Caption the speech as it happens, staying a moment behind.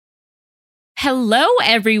Hello,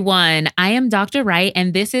 everyone. I am Dr. Wright,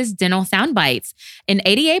 and this is Dental Soundbites, an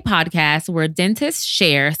ADA podcast where dentists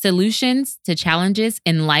share solutions to challenges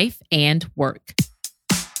in life and work.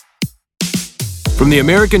 From the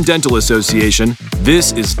American Dental Association,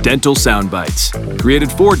 this is Dental Soundbites,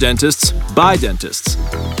 created for dentists by dentists.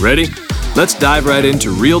 Ready? Let's dive right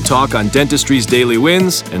into real talk on dentistry's daily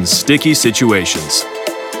wins and sticky situations.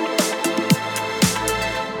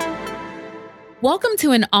 Welcome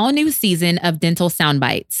to an all-new season of Dental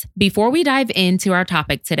Soundbites. Before we dive into our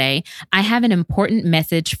topic today, I have an important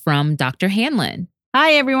message from Dr. Hanlon.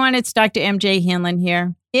 Hi, everyone. It's Dr. MJ Hanlon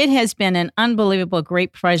here. It has been an unbelievable,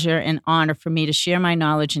 great pleasure and honor for me to share my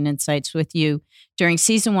knowledge and insights with you during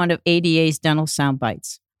Season 1 of ADA's Dental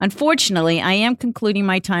Soundbites. Unfortunately, I am concluding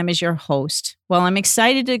my time as your host. While I'm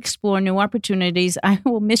excited to explore new opportunities, I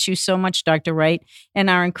will miss you so much, Dr. Wright, and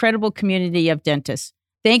our incredible community of dentists.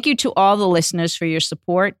 Thank you to all the listeners for your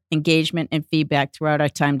support, engagement, and feedback throughout our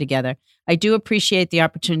time together. I do appreciate the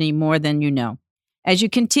opportunity more than you know. As you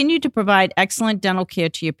continue to provide excellent dental care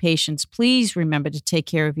to your patients, please remember to take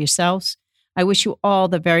care of yourselves. I wish you all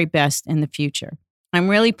the very best in the future. I'm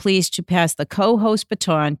really pleased to pass the co-host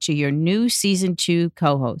baton to your new Season 2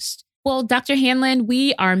 co-host. Well, Dr. Hanlon,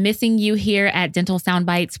 we are missing you here at Dental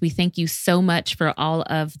Soundbites. We thank you so much for all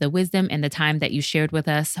of the wisdom and the time that you shared with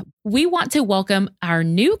us. We want to welcome our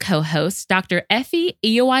new co-host, Dr. Effie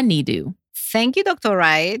Ioannidou. Thank you, Dr.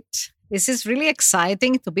 Wright. This is really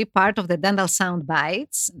exciting to be part of the Dental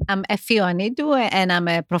Soundbites. I'm Effie Ioannidou, and I'm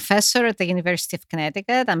a professor at the University of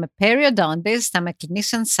Connecticut. I'm a periodontist, I'm a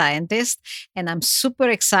clinician scientist, and I'm super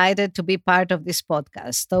excited to be part of this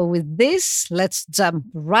podcast. So with this, let's jump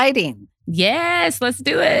right in. Yes, let's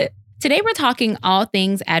do it. Today, we're talking all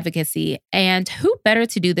things advocacy, and who better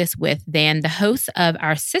to do this with than the hosts of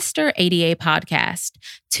our sister ADA podcast,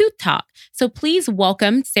 Tooth Talk. So please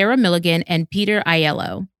welcome Sarah Milligan and Peter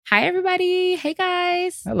Aiello. Hi, everybody. Hey,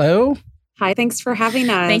 guys. Hello. Hi, thanks for having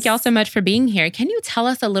us. Thank you all so much for being here. Can you tell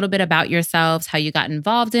us a little bit about yourselves, how you got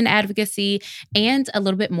involved in advocacy, and a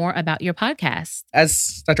little bit more about your podcast?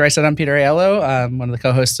 As Dr. Wright said, I'm Peter Aiello. I'm one of the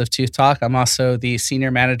co-hosts of Tooth Talk. I'm also the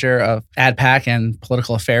senior manager of AdPAC and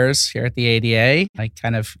political affairs here at the ADA. I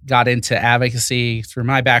kind of got into advocacy through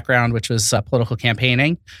my background, which was political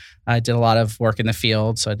campaigning. I did a lot of work in the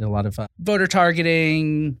field. So I did a lot of voter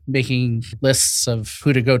targeting, making lists of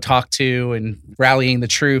who to go talk to and rallying the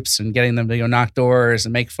troops and getting them to go knock doors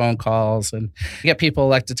and make phone calls and get people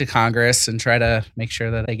elected to Congress and try to make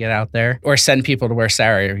sure that they get out there or send people to where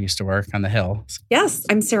Sarah used to work on the Hill. Yes,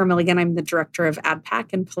 I'm Sarah Milligan. I'm the director of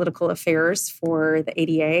AdPAC and political affairs for the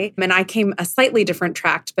ADA. And I came a slightly different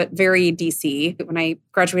track, but very DC. When I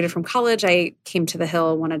graduated from college, I came to the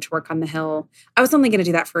Hill, wanted to work on the Hill. I was only going to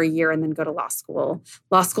do that for a year and then go to law school.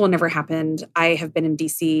 Law school never happened. I have been in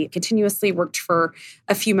DC continuously, worked for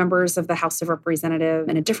a few members of the House of Representatives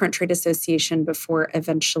and a different trade association before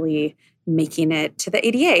eventually making it to the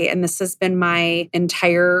ADA. And this has been my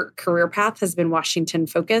entire career path, has been Washington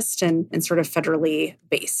focused and sort of federally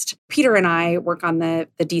based. Peter and I work on the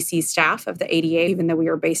DC staff of the ADA. Even though we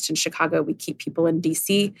are based in Chicago, we keep people in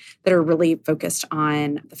DC that are really focused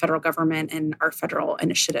on the federal government and our federal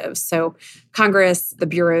initiatives. So Congress, the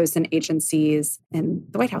bureaus and agencies, and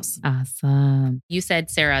the White House. Awesome. You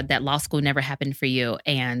said, Sarah, that law school never happened for you.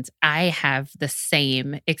 And I have the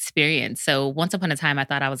same experience. So once upon a time, I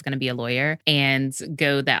thought I was going to be a lawyer and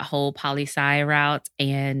go that whole poli-sci route.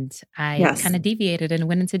 And I kind of deviated and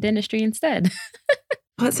went into dentistry instead.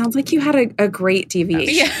 Well, it sounds like you had a great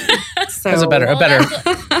deviation. Yeah. So It was a better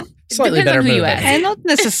slightly better move. And not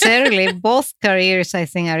necessarily. Both careers, I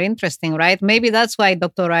think, are interesting, right? Maybe that's why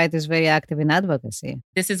Dr. Wright is very active in advocacy.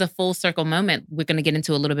 This is a full circle moment. We're going to get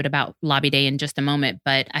into a little bit about Lobby Day in just a moment,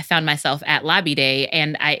 but I found myself at Lobby Day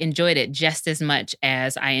and I enjoyed it just as much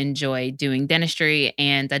as I enjoy doing dentistry,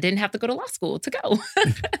 and I didn't have to go to law school to go.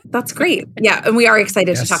 That's great. Yeah, and we are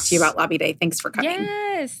excited to talk to you about Lobby Day. Thanks for coming.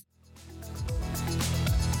 Yes.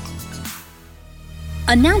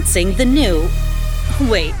 Announcing the new...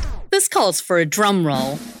 Wait, this calls for a drum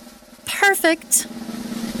roll. Perfect.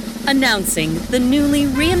 Announcing the newly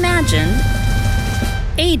reimagined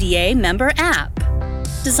ADA member app.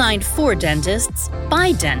 Designed for dentists,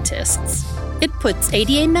 by dentists. It puts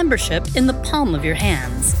ADA membership in the palm of your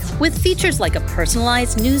hands. With features like a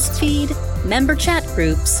personalized news feed, member chat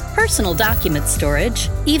groups, personal document storage,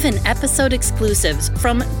 even episode exclusives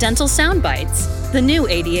from Dental Soundbites, the new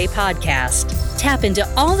ADA podcast. Tap into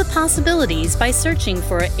all the possibilities by searching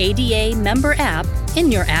for ADA member app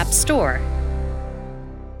in your app store.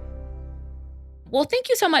 Well, thank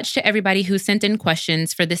you so much to everybody who sent in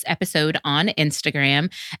questions for this episode on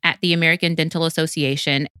Instagram at the American Dental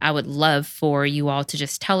Association. I would love for you all to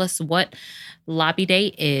just tell us what Lobby Day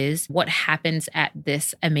is, what happens at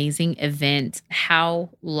this amazing event, how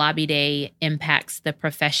Lobby Day impacts the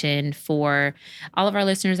profession for all of our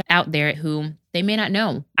listeners out there who they may not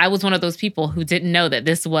know. I was one of those people who didn't know that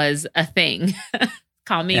this was a thing.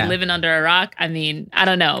 Call me living under a rock. I mean, I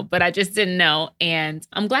don't know, but I just didn't know. And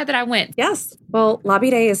I'm glad that I went. Yes. Well, Lobby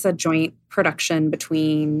Day is a joint production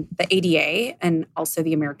between the ADA and also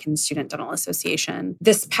the American Student Dental Association.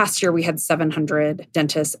 This past year, we had 700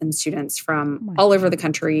 dentists and students from all over the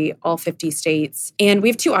country, all 50 states. And we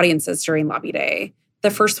have two audiences during Lobby Day.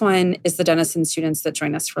 The first one is the dentists and students that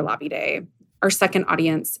join us for Lobby Day. Our second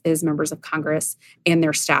audience is members of Congress and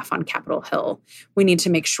their staff on Capitol Hill. We need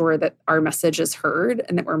to make sure that our message is heard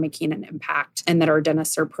and that we're making an impact and that our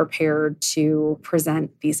dentists are prepared to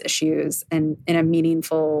present these issues in a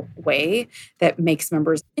meaningful way that makes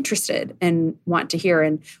members interested and want to hear.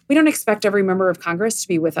 And we don't expect every member of Congress to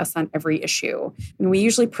be with us on every issue. And we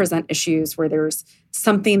usually present issues where there's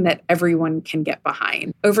something that everyone can get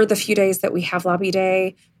behind. Over the few days that we have Lobby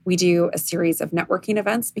Day, we do a series of networking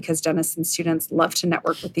events because dentists and students love to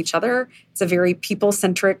network with each other. It's a very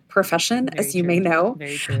people-centric profession, as you may know.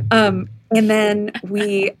 Very true. And then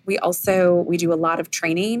we do a lot of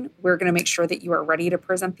training. We're going to make sure that you are ready to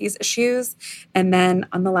present these issues. And then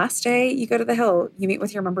on the last day, you go to the Hill. You meet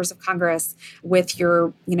with your members of Congress, with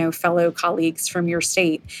your fellow colleagues from your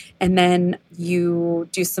state, and then you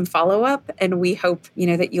do some follow-up. And we hope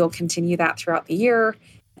that you'll continue that throughout the year.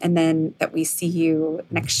 And then that we see you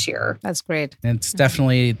next year. That's great. It's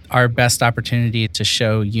definitely our best opportunity to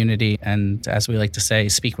show unity and, as we like to say,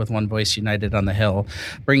 speak with one voice, united on the Hill.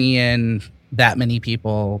 Bringing in that many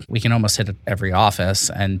people, we can almost hit every office.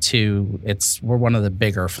 And two, we're one of the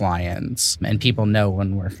bigger fly-ins, and people know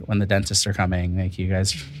when the dentists are coming. Like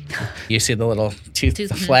you see the little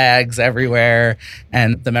tooth flags everywhere,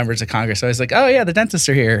 and the members of Congress are always like, "Oh yeah, the dentists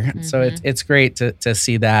are here." Mm-hmm. So it's great to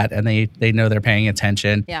see that, and they know they're paying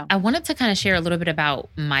attention. Yeah, I wanted to kind of share a little bit about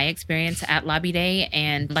my experience at Lobby Day,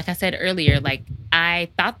 and like I said earlier, I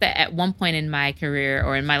thought that at one point in my career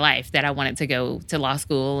or in my life that I wanted to go to law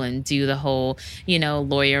school and do the whole,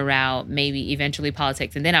 lawyer route, maybe eventually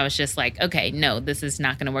politics. And then I was just like, okay, no, this is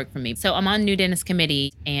not going to work for me. So I'm on New Dentist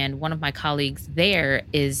Committee, and one of my colleagues there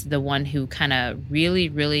is the one who kind of really,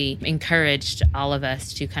 really encouraged all of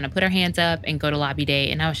us to kind of put our hands up and go to Lobby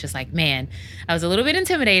Day. And I was just like, man, I was a little bit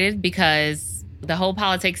intimidated because the whole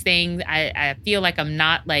politics thing, I feel like I'm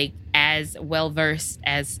not as well-versed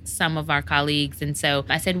as some of our colleagues. And so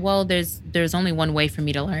I said, well, there's only one way for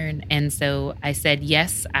me to learn. And so I said,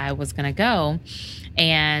 yes, I was going to go.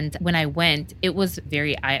 And when I went, it was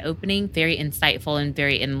very eye-opening, very insightful, and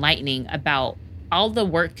very enlightening about all the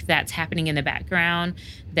work that's happening in the background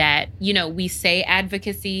that, we say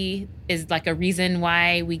advocacy is a reason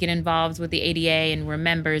why we get involved with the ADA and we're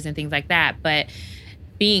members and things like that. But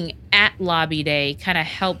being at Lobby Day kind of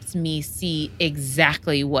helped me see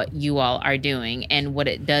exactly what you all are doing and what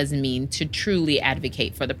it does mean to truly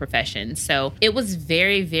advocate for the profession. So it was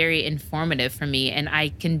very, very informative for me, and I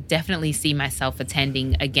can definitely see myself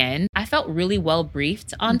attending again. I felt really well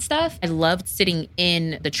briefed on stuff. I loved sitting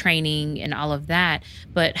in the training and all of that.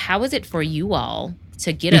 But how was it for you all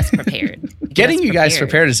to get us prepared? Getting you guys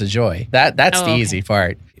prepared is a joy. That's the easy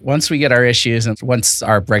part. Once we get our issues and once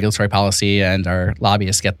our regulatory policy and our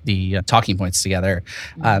lobbyists get the talking points together,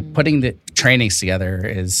 putting the trainings together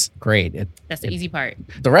is great. That's the easy part.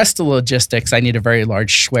 The rest of the logistics, I need a very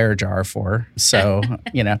large swear jar for. So,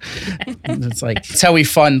 it's how we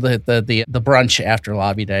fund the brunch after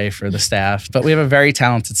Lobby Day for the staff. But we have a very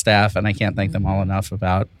talented staff, and I can't thank them all enough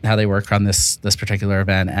about how they work on this particular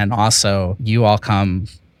event. And also, you all come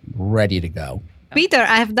ready to go. Peter,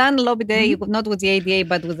 I have done Lobby Day, not with the ADA,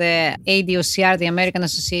 but with the ADOCR, the American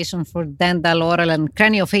Association for Dental, Oral, and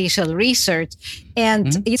Craniofacial Research.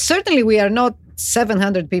 And certainly we are not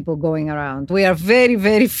 700 people going around. We are very,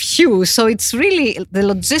 very few. So it's really, the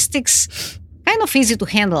logistics kind of easy to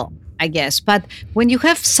handle, I guess. But when you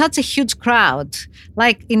have such a huge crowd,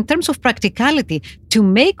 in terms of practicality, to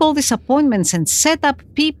make all these appointments and set up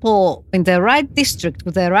people in the right district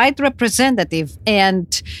with the right representative,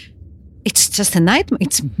 and it's just a nightmare.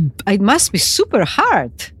 It must be super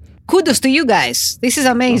hard. Kudos to you guys. This is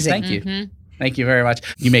amazing. Well, thank you. Mm-hmm. Thank you very much.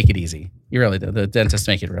 You make it easy. You really do. The dentists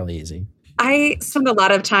make it really easy. I spend a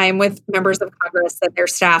lot of time with members of Congress and their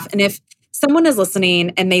staff. And if someone is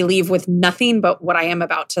listening and they leave with nothing but what I am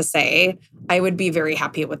about to say, I would be very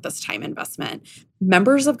happy with this time investment.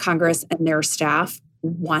 Members of Congress and their staff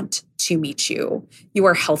want to meet you.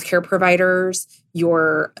 Your healthcare providers,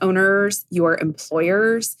 your owners, your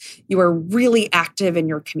employers, you are really active in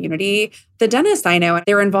your community. The dentists I know,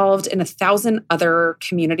 they're involved in 1,000 other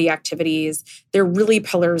community activities. They're really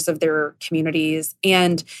pillars of their communities.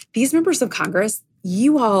 And these members of Congress,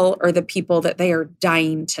 you all are the people that they are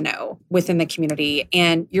dying to know within the community.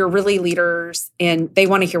 And you're really leaders, and they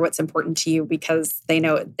want to hear what's important to you because they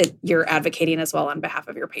know you're advocating as well on behalf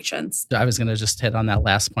of your patients. I was going to just hit on that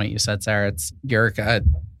last point you said, Sarah. You're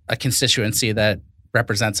a constituency that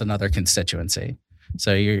represents another constituency.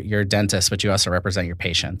 So you're a dentist, but you also represent your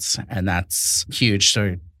patients. And that's huge.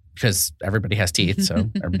 So because everybody has teeth,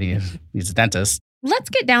 so everybody needs a dentist.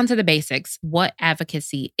 Let's get down to the basics. What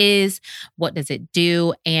advocacy is, what does it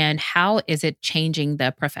do, and how is it changing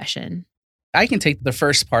the profession? I can take the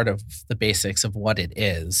first part of the basics of what it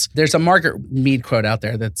is. There's a Margaret Mead quote out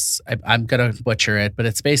there I'm going to butcher it, but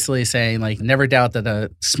it's basically saying, like, never doubt that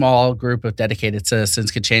a small group of dedicated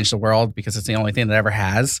citizens could change the world because it's the only thing that ever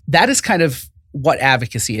has. That is kind of what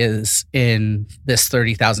advocacy is in this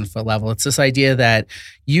 30,000 foot level. It's this idea that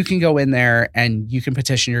you can go in there and you can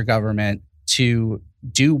petition your government to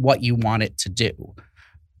do what you want it to do.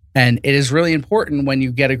 And it is really important when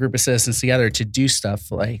you get a group of citizens together to do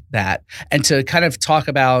stuff like that and to kind of talk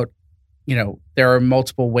about, there are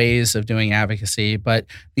multiple ways of doing advocacy, but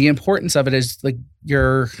the importance of it is, like,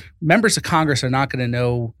 your members of Congress are not going to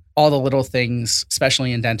know all the little things,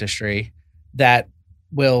 especially in dentistry, that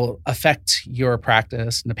will affect your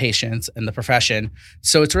practice and the patients and the profession.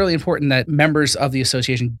 So it's really important that members of the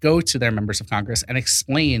association go to their members of Congress and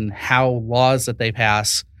explain how laws that they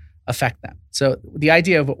pass affect them. So the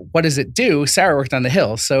idea of what does it do? Sarah worked on the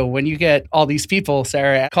Hill. So when you get all these people,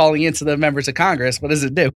 Sarah, calling into the members of Congress, what does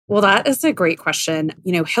it do? Well, that is a great question.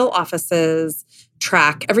 Hill offices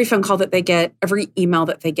track every phone call that they get, every email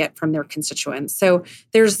that they get from their constituents. So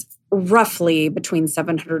there's roughly between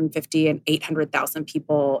 750 and 800,000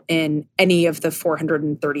 people in any of the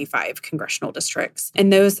 435 congressional districts.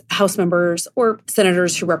 And those House members or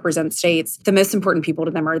senators who represent states, the most important people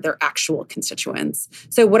to them are their actual constituents.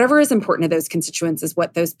 So whatever is important to those constituents is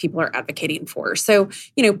what those people are advocating for. So,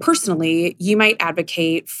 personally, you might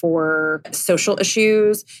advocate for social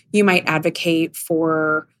issues. You might advocate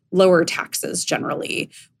for lower taxes generally.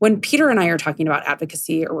 When Peter and I are talking about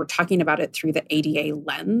advocacy, or we're talking about it through the ADA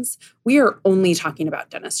lens, we are only talking about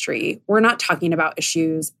dentistry. We're not talking about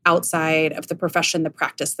issues outside of the profession, the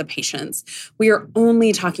practice, the patients. We are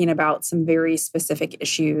only talking about some very specific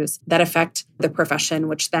issues that affect the profession,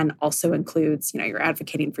 which then also includes, you're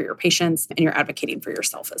advocating for your patients and you're advocating for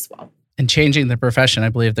yourself as well. And changing the profession, I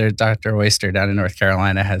believe their Dr. Oyster down in North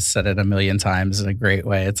Carolina has said it a million times in a great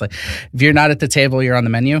way. It's like, if you're not at the table, you're on the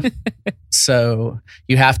menu. So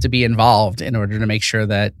you have to be involved in order to make sure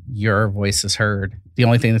that your voice is heard. The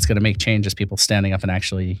only thing that's going to make change is people standing up and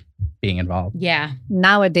actually being involved. Yeah.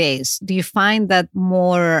 Nowadays, do you find that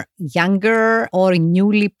more younger or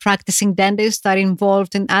newly practicing dentists are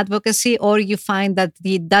involved in advocacy, or you find that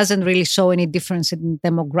it doesn't really show any difference in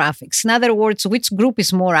demographics? In other words, which group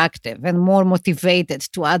is more active and more motivated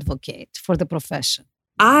to advocate for the profession?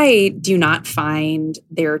 I do not find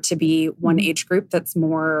there to be one age group that's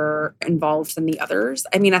more involved than the others.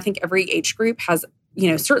 I mean, I think every age group has,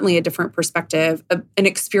 certainly a different perspective. An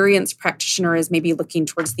experienced practitioner is maybe looking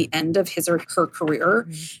towards the end of his or her career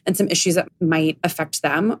and some issues that might affect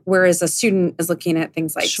them. Whereas a student is looking at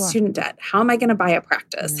things like student debt. How am I going to buy a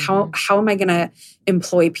practice? How am I going to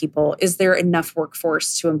employ people? Is there enough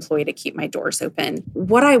workforce to employ to keep my doors open?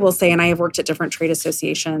 What I will say, and I have worked at different trade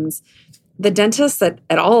associations, the dentists at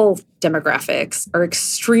all demographics are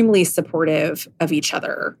extremely supportive of each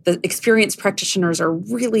other. The experienced practitioners are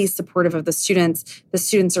really supportive of the students. The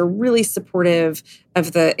students are really supportive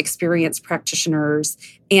of the experienced practitioners.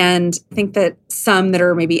 And I think that some that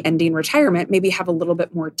are maybe ending retirement maybe have a little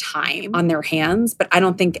bit more time on their hands, but I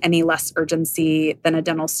don't think any less urgency than a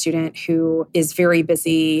dental student who is very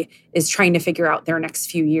busy, is trying to figure out their next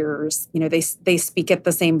few years. They speak at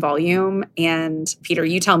the same volume. And Peter,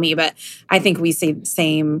 you tell me, but I think we see the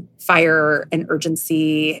same fire and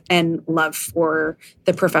urgency and love for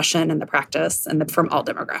the profession and the practice and from all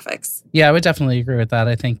demographics. Yeah, I would definitely agree with that.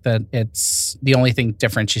 I think that it's the only thing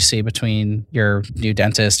different you see between your new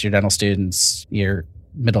dentist, your dental students, your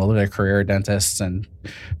middle of their career dentists, and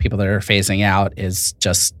people that are phasing out is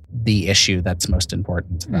just the issue that's most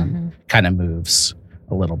important to them. Kind of moves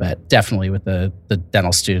a little bit. Definitely with the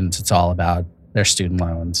dental students, it's all about their student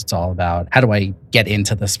loans. It's all about, how do I get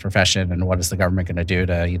into this profession and what is the government going to do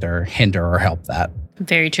to either hinder or help that?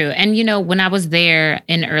 Very true. And, when I was there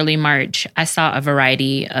in early March, I saw a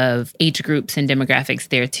variety of age groups and demographics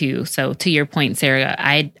there too. So to your point, Sarah,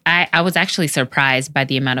 I was actually surprised by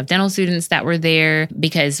the amount of dental students that were there,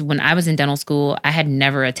 because when I was in dental school, I had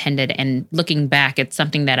never attended. And looking back, it's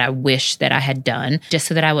something that I wish that I had done, just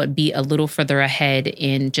so that I would be a little further ahead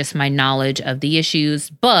in just my knowledge of the issues.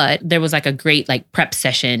 But there was like a great prep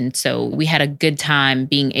session. So we had a good time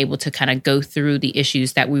being able to kind of go through the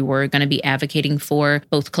issues that we were going to be advocating for,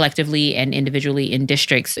 both collectively and individually in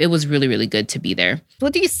districts. It was really, really good to be there.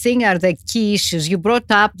 What do you think are the key issues? You brought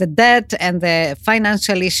up the debt and the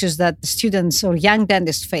financial issues that students or young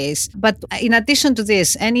dentists face. But in addition to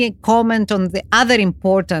this, any comment on the other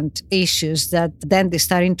important issues that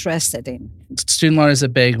dentists are interested in? Student loan is a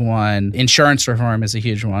big one. Insurance reform is a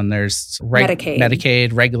huge one. There's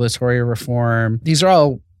Medicaid, regulatory reform. These are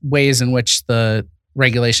all ways in which the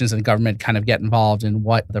regulations and government kind of get involved in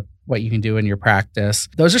what you can do in your practice.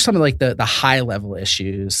 Those are some of the high level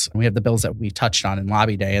issues. We have the bills that we touched on in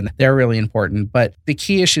Lobby Day, and they're really important. But the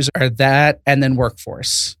key issues are that, and then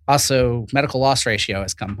workforce. Also, medical loss ratio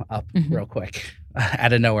has come up real quick.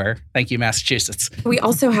 Out of nowhere. Thank you, Massachusetts. We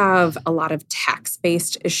also have a lot of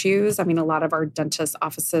tax-based issues. I mean, a lot of our dentist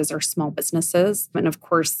offices are small businesses. And of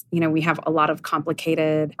course, we have a lot of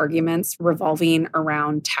complicated arguments revolving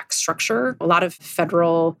around tax structure. A lot of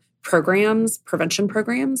federal programs, prevention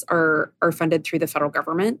programs are funded through the federal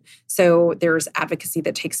government. So there's advocacy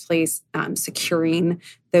that takes place securing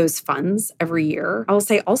those funds every year. I'll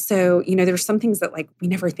say also, there's some things that we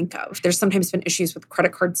never think of. There's sometimes been issues with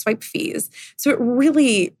credit card swipe fees. So it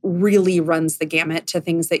really, really runs the gamut to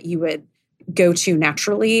things that you would go to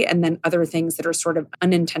naturally, and then other things that are sort of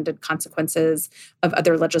unintended consequences of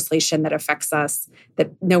other legislation that affects us that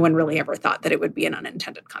no one really ever thought that it would be an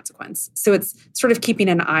unintended consequence. So it's sort of keeping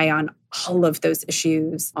an eye on all of those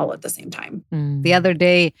issues all at the same time. The other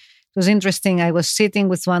day, it was interesting. I was sitting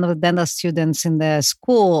with one of the dental students in the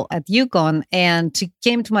school at UConn, and she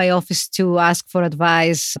came to my office to ask for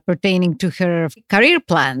advice pertaining to her career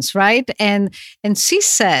plans, right? And she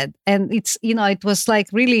said, and it's, it was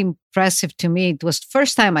really impressive to me. It was the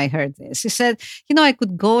first time I heard this. She said, I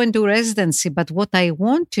could go and do residency, but what I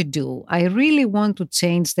want to do, I really want to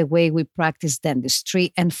change the way we practice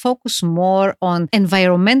dentistry and focus more on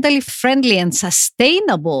environmentally friendly and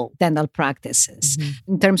sustainable dental practices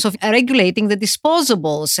in terms of regulating the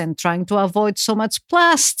disposables and trying to avoid so much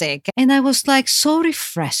plastic. And I was like, so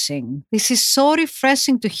refreshing. This is so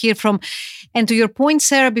refreshing to hear from. And to your point,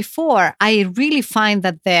 Sarah, before, I really find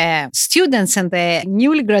that the students and the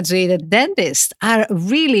newly graduated dentists are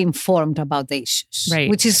really informed about the issues,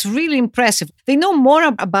 right, which is really impressive. They know more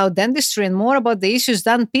about dentistry and more about the issues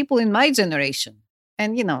than people in my generation.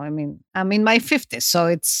 And, I'm in my 50s, so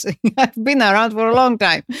I've been around for a long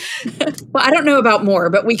time. Well, I don't know about more,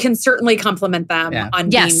 but we can certainly compliment them on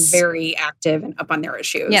being very active and up on their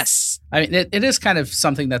issues. Yes. I mean, it is kind of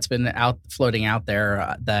something that's been floating out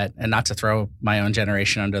there and not to throw my own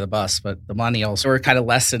generation under the bus, but the millennials were kind of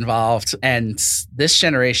less involved. And this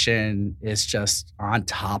generation is just on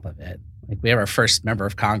top of it. We have our first member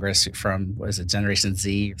of Congress from, Generation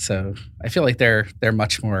Z. So I feel like they're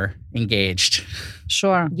much more engaged.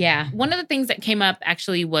 Sure. Yeah. One of the things that came up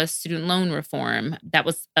actually was student loan reform. That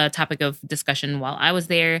was a topic of discussion while I was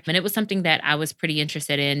there. And it was something that I was pretty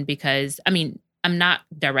interested in because, I'm not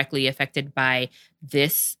directly affected by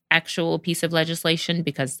this actual piece of legislation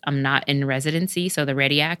because I'm not in residency, so the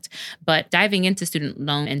READY Act. But diving into student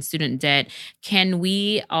loan and student debt, can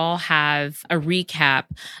we all have a recap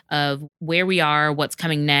of where we are, what's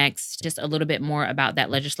coming next, just a little bit more about that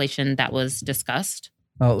legislation that was discussed?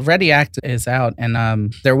 Well, the READY Act is out,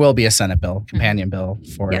 and there will be a Senate bill, companion bill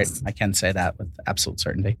for it. I can say that with absolute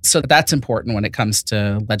certainty. So that's important when it comes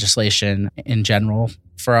to legislation in general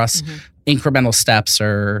for us. Incremental steps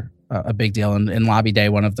are a big deal. In Lobby Day,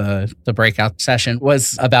 one of the breakout session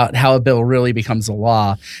was about how a bill really becomes a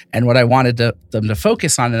law. And what I wanted them to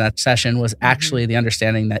focus on in that session was actually the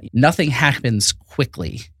understanding that nothing happens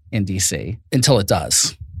quickly in DC until it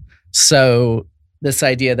does. So this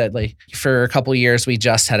idea that for a couple of years, we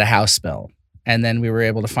just had a House bill. And then we were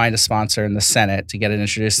able to find a sponsor in the Senate to get it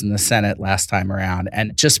introduced in the Senate last time around.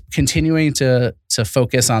 And just continuing to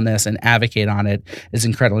focus on this and advocate on it is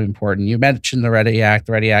incredibly important. You mentioned the READY Act.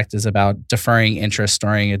 The READY Act is about deferring interest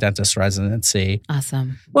during a dentist residency.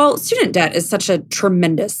 Awesome. Well, student debt is such a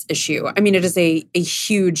tremendous issue. It is a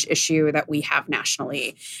huge issue that we have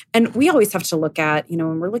nationally. And we always have to look at,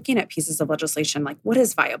 when we're looking at pieces of legislation, what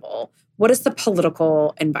is viable? What is the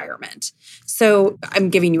political environment? So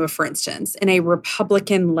I'm giving you for instance, in a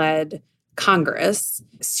Republican-led Congress,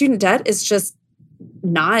 student debt is just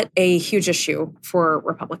not a huge issue for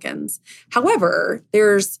Republicans. However,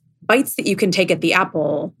 there's bites that you can take at the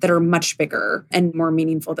apple that are much bigger and more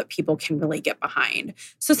meaningful that people can really get behind.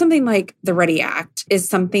 So something like the READY Act is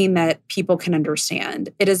something that people can understand.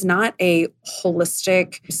 It is not a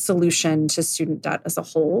holistic solution to student debt as a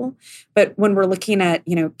whole. But when we're looking at,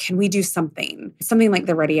 can we do something? Something like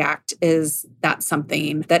the READY Act is that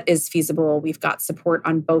something that is feasible. We've got support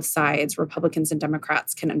on both sides. Republicans and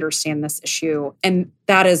Democrats can understand this issue. And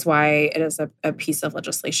that is why it is a piece of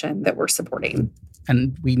legislation that we're supporting.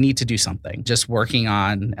 And we need to do something. Just working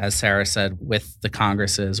on, as Sarah said, with the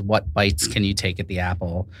Congresses, what bites can you take at the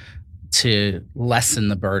apple to lessen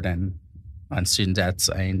the burden on student debts?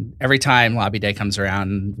 I mean, every time Lobby Day comes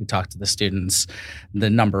around and we talk to the students, the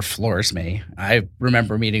number floors me. I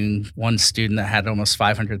remember meeting one student that had almost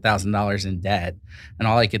 $500,000 in debt. And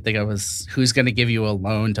all I could think of was, who's going to give you a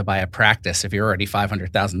loan to buy a practice if you're already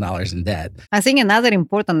 $500,000 in debt? I think another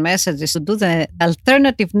important message is to do the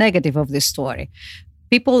alternative negative of this story.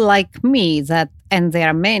 People like me and there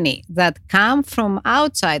are many, that come from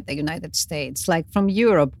outside the United States, like from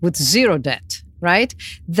Europe, with zero debt, right?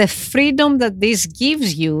 The freedom that this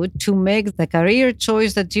gives you to make the career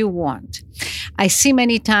choice that you want. I see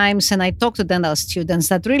many times, and I talk to dental students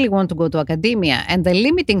that really want to go to academia, and the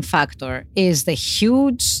limiting factor is the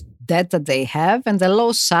huge debt that they have and the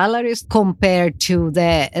low salaries compared to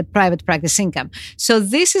the private practice income. So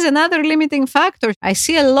this is another limiting factor. I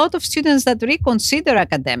see a lot of students that reconsider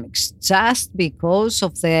academics just because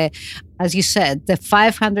of the, as you said, the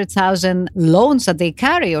 500,000 loans that they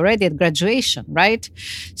carry already at graduation, right?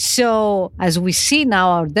 So as we see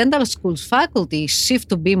now, our dental school's faculty shift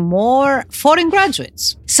to be more foreign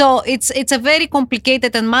graduates. So it's a very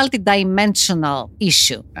complicated and multidimensional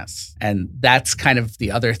issue. Yes. And that's kind of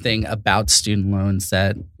the other thing about student loans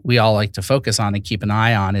that we all like to focus on and keep an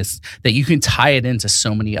eye on, is that you can tie it into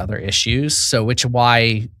so many other issues. So which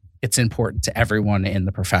why it's important to everyone in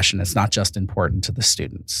the profession. It's not just important to the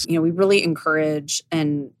students. We really encourage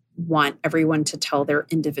and want everyone to tell their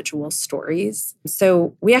individual stories.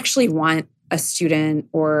 So we actually want a student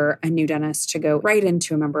or a new dentist to go right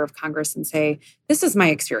into a member of Congress and say, this is my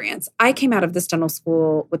experience. I came out of this dental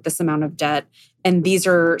school with this amount of debt, and these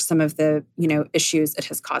are some of the, issues it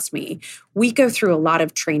has caused me. We go through a lot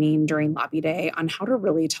of training during Lobby Day on how to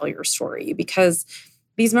really tell your story, because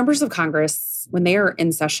these members of Congress, when they are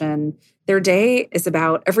in session, their day is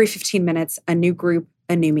about every 15 minutes, a new group,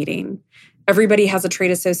 a new meeting. Everybody has a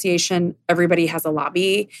trade association. Everybody has a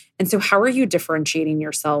lobby. And so how are you differentiating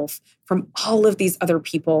yourself from all of these other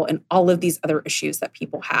people and all of these other issues that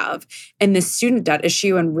people have? And this student debt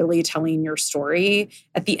issue and really telling your story,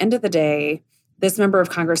 at the end of the day, this member of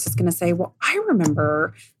Congress is going to say, well, I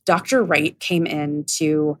remember Dr. Wright came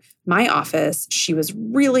into my office. She was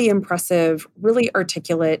really impressive, really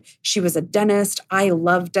articulate. She was a dentist. I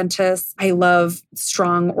love dentists. I love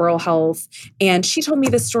strong oral health. And she told me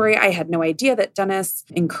this story. I had no idea that dentists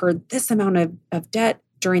incurred this amount of debt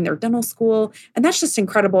during their dental school. And that's just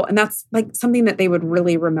incredible. And that's like something that they would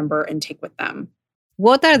really remember and take with them.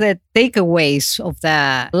 What are the takeaways of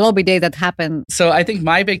the Lobby Day that happened? So I think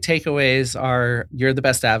my big takeaways are, you're the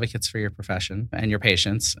best advocates for your profession and your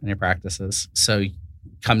patients and your practices. So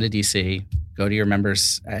come to DC, go to your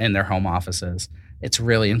members in their home offices. It's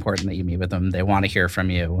really important that you meet with them. They want to hear from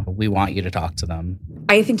you. We want you to talk to them.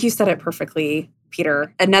 I think you said it perfectly,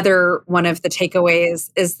 Peter. Another one of the takeaways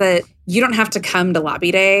is that you don't have to come to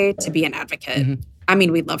Lobby Day to be an advocate. Mm-hmm. I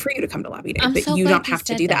mean, we'd love for you to come to Lobby Day, but you don't have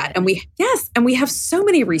to do that. And we have so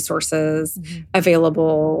many resources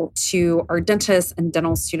available to our dentists and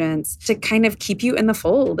dental students to kind of keep you in the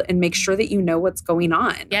fold and make sure that you know what's going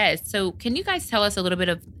on. Yes. So can you guys tell us a little bit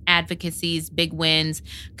of advocacies, big wins,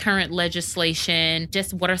 current legislation?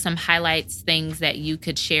 Just what are some highlights, things that you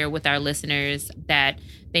could share with our listeners that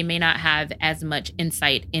they may not have as much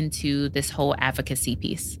insight into this whole advocacy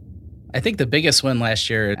piece? I think the biggest win last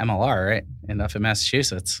year, MLR, right? Up in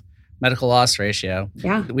Massachusetts, medical loss ratio.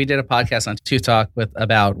 Yeah. We did a podcast on Tooth Talk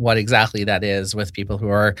about what exactly that is, with people who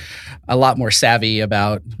are a lot more savvy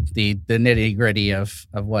about the nitty gritty of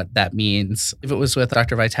what that means. If it was with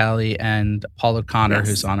Dr. Vitale and Paul O'Connor, yes,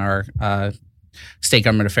 who's on our state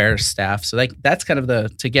government affairs staff. So that's kind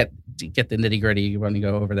of to get the nitty gritty, you want to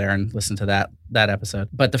go over there and listen to that episode.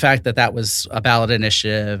 But the fact that was a ballot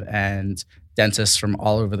initiative and dentists from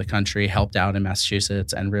all over the country helped out in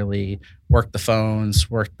Massachusetts and really worked the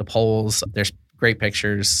phones, worked the polls. There's great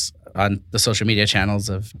pictures on the social media channels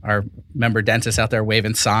of our member dentists out there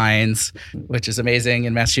waving signs, which is amazing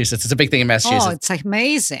in Massachusetts. It's a big thing in Massachusetts. Oh, it's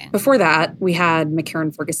amazing. Before that, we had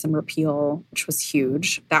McCarran-Ferguson repeal, which was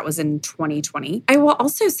huge. That was in 2020. I will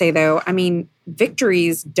also say, though, I mean,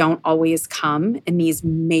 victories don't always come in these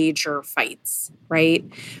major fights, right?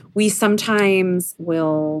 We sometimes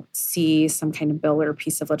will see some kind of bill or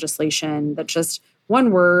piece of legislation that just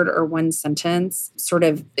one word or one sentence sort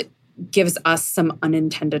of gives us some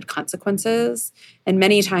unintended consequences. And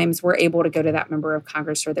many times we're able to go to that member of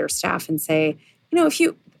Congress or their staff and say,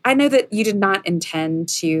 I know that you did not intend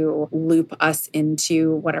to loop us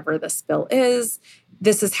into whatever this bill is.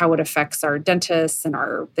 This is how it affects our dentists and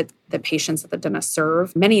the patients that the dentists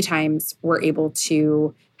serve. Many times we're able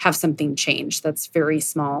to have something change that's very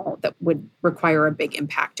small that would require a big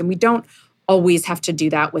impact. And we don't always have to do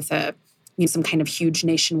that with some kind of huge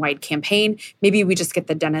nationwide campaign. Maybe we just get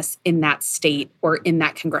the dentists in that state or in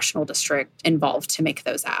that congressional district involved to make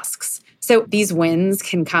those asks. So these wins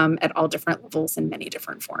can come at all different levels in many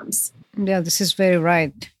different forms. Yeah, this is very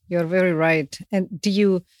right. You're very right. And do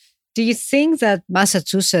you think that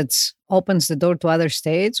Massachusetts opens the door to other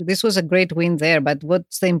states? This was a great win there, but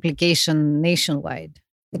what's the implication nationwide?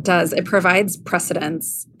 It does. It provides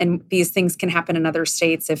precedents. And these things can happen in other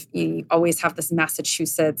states if you always have this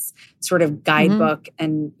Massachusetts sort of guidebook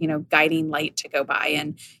and, guiding light to go by.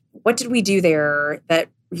 And what did we do there that,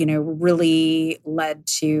 really led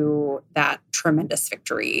to that tremendous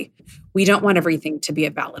victory? We don't want everything to be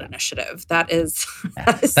a ballot initiative. That's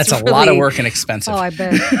a lot of work and expensive. Oh, I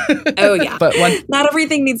bet. Oh, yeah. But not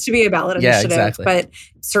everything needs to be a ballot initiative, exactly. But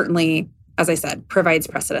certainly, as I said, provides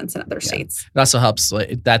precedents in other states. It also helps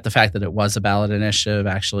that the fact that it was a ballot initiative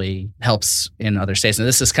actually helps in other states. And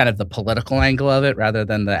this is kind of the political angle of it rather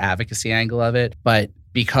than the advocacy angle of it. But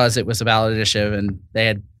because it was a ballot initiative and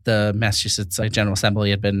the Massachusetts General Assembly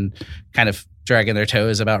had been kind of dragging their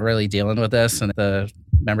toes about really dealing with this, and the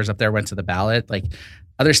members up there went to the ballot, like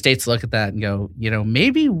other states look at that and go,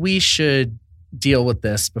 maybe we should deal with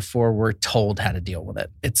this before we're told how to deal with it.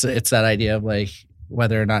 It's that idea of like,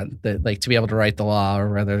 whether or not to be able to write the law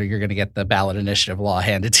or whether you're going to get the ballot initiative law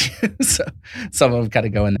handed to you. So some of them kind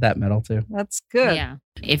of go in that middle too. That's good. Yeah.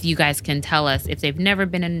 If you guys can tell us, if they've never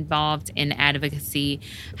been involved in advocacy,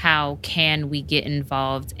 how can we get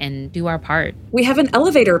involved and do our part? We have an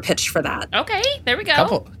elevator pitch for that. Okay, there we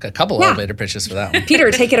go. A couple elevator pitches for that one. Peter,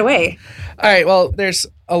 take it away. All right. Well, there's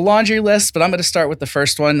a laundry list, but I'm going to start with the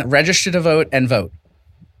first one. Register to vote and vote.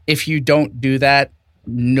 If you don't do that,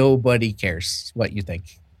 nobody cares what you think.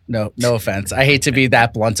 No offense. I hate to be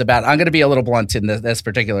that blunt about it. I'm going to be a little blunt in this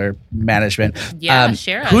particular management. Yeah,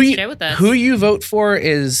 share with us. Who you vote for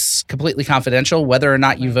is completely confidential. Whether or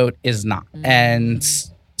not you vote is not. Mm-hmm. And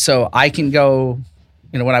so I can go,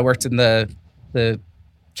 when I worked in the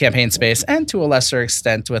campaign space and to a lesser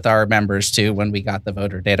extent with our members too, when we got the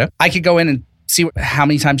voter data, I could go in and see how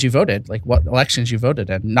many times you voted, like what elections you voted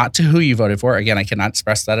in, not to who you voted for. Again, I cannot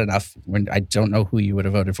express that enough when I don't know who you would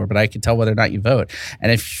have voted for, but I can tell whether or not you vote.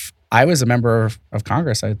 And if I was a member of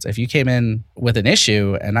Congress, if you came in with an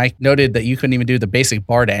issue and I noted that you couldn't even do the basic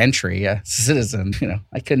bar to entry as a citizen,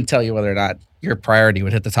 I couldn't tell you whether or not your priority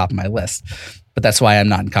would hit the top of my list. But that's why I'm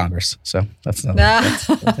not in Congress. So that's another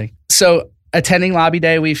thing. So attending lobby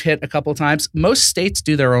day, we've hit a couple of times. Most states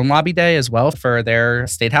do their own lobby day as well for their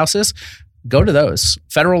state houses. Go to those.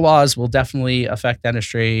 Federal laws will definitely affect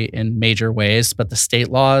dentistry in major ways, but the state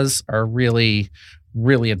laws are really,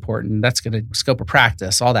 really important. That's going to scope of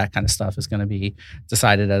practice, all that kind of stuff is going to be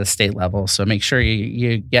decided at a state level. So make sure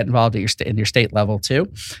you get involved at in your state level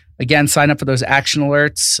too. Again, sign up for those action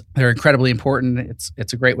alerts. They're incredibly important.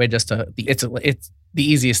 It's a great way it's the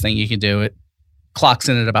easiest thing you can do. It clocks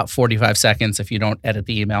in at about 45 seconds if you don't edit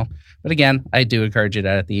the email. But again, I do encourage you to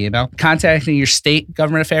edit the email. Contacting your state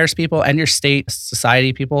government affairs people and your state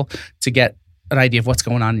society people to get an idea of what's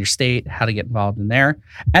going on in your state, how to get involved in there.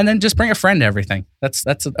 And then just bring a friend to everything. That's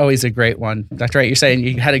always a great one. Dr. Wright, you're saying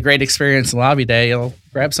you had a great experience in lobby day. You'll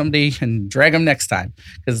grab somebody and drag them next time,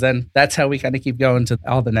 because then that's how we kind of keep going to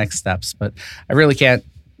all the next steps. But I really can't.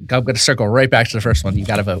 I'm going to circle right back to the first one. You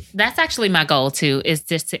got to vote. That's actually my goal too, is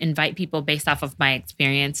just to invite people based off of my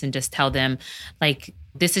experience and just tell them, like,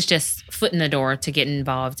 this is just foot in the door to get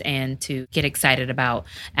involved and to get excited about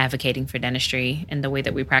advocating for dentistry and the way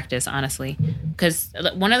that we practice, honestly. Because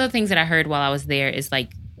one of the things that I heard while I was there is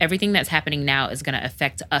like, everything that's happening now is going to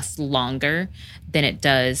affect us longer than it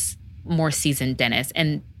does more seasoned dentists.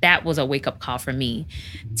 And that was a wake-up call for me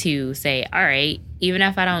to say, all right, even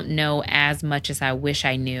if I don't know as much as I wish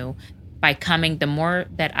I knew, by coming, the more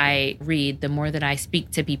that I read, the more that I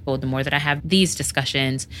speak to people, the more that I have these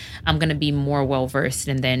discussions, I'm going to be more well-versed,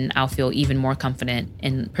 and then I'll feel even more confident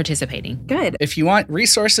in participating. Good. If you want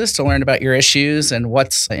resources to learn about your issues and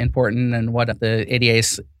what's important and what the ADA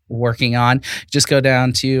is working on, just go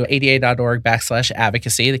down to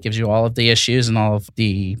ada.org/advocacy. That gives you all of the issues and all of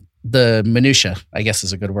the minutia, I guess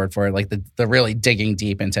is a good word for it, like the really digging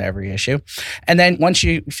deep into every issue. And then once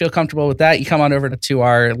you feel comfortable with that, you come on over to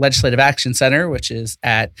our Legislative Action Center, which is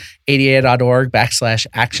at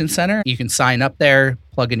ada.org/action center. You can sign up there,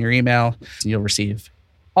 plug in your email, and you'll receive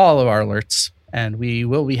all of our alerts. And we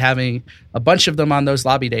will be having a bunch of them on those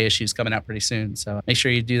lobby day issues coming out pretty soon. So make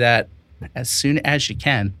sure you do that as soon as you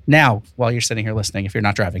can. Now, while you're sitting here listening, if you're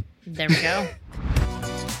not driving. There we go.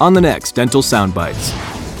 On the next Dental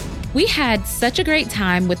Soundbites. We had such a great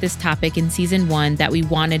time with this topic in season 1 that we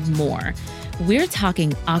wanted more. We're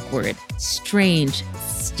talking awkward, strange,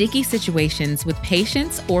 sticky situations with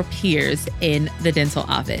patients or peers in the dental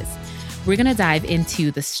office. We're going to dive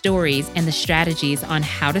into the stories and the strategies on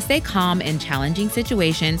how to stay calm in challenging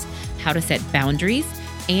situations, how to set boundaries,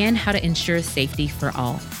 and how to ensure safety for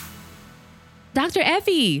all. Dr.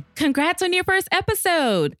 Effie, congrats on your first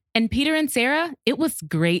episode. And Peter and Sarah, it was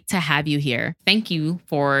great to have you here. Thank you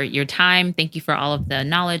for your time. Thank you for all of the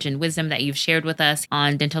knowledge and wisdom that you've shared with us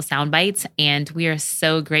on Dental Soundbites. And we are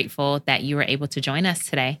so grateful that you were able to join us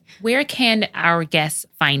today. Where can our guests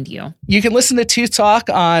find you? You can listen to Tooth Talk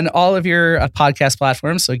on all of your podcast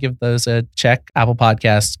platforms. So give those a check. Apple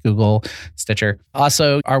Podcasts, Google, Stitcher.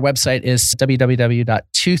 Also, our website is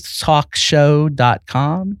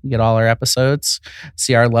www.toothtalkshow.com. You get all our episodes,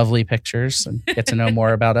 see our lovely pictures, and get to know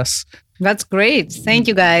more about us. That's great. Thank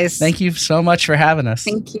you, guys. Thank you so much for having us.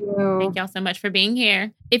 Thank you. Thank y'all so much for being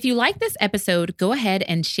here. If you like this episode, go ahead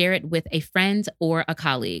and share it with a friend or a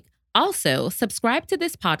colleague. Also, subscribe to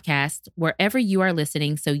this podcast wherever you are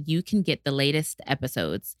listening so you can get the latest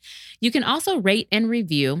episodes. You can also rate and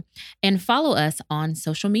review and follow us on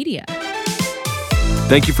social media.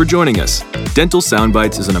 Thank you for joining us. Dental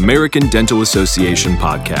Soundbites is an American Dental Association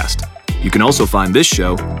podcast. You can also find this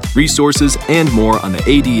show, resources, and more on the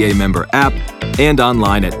ADA member app and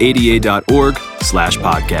online at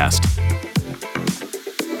ada.org/podcast.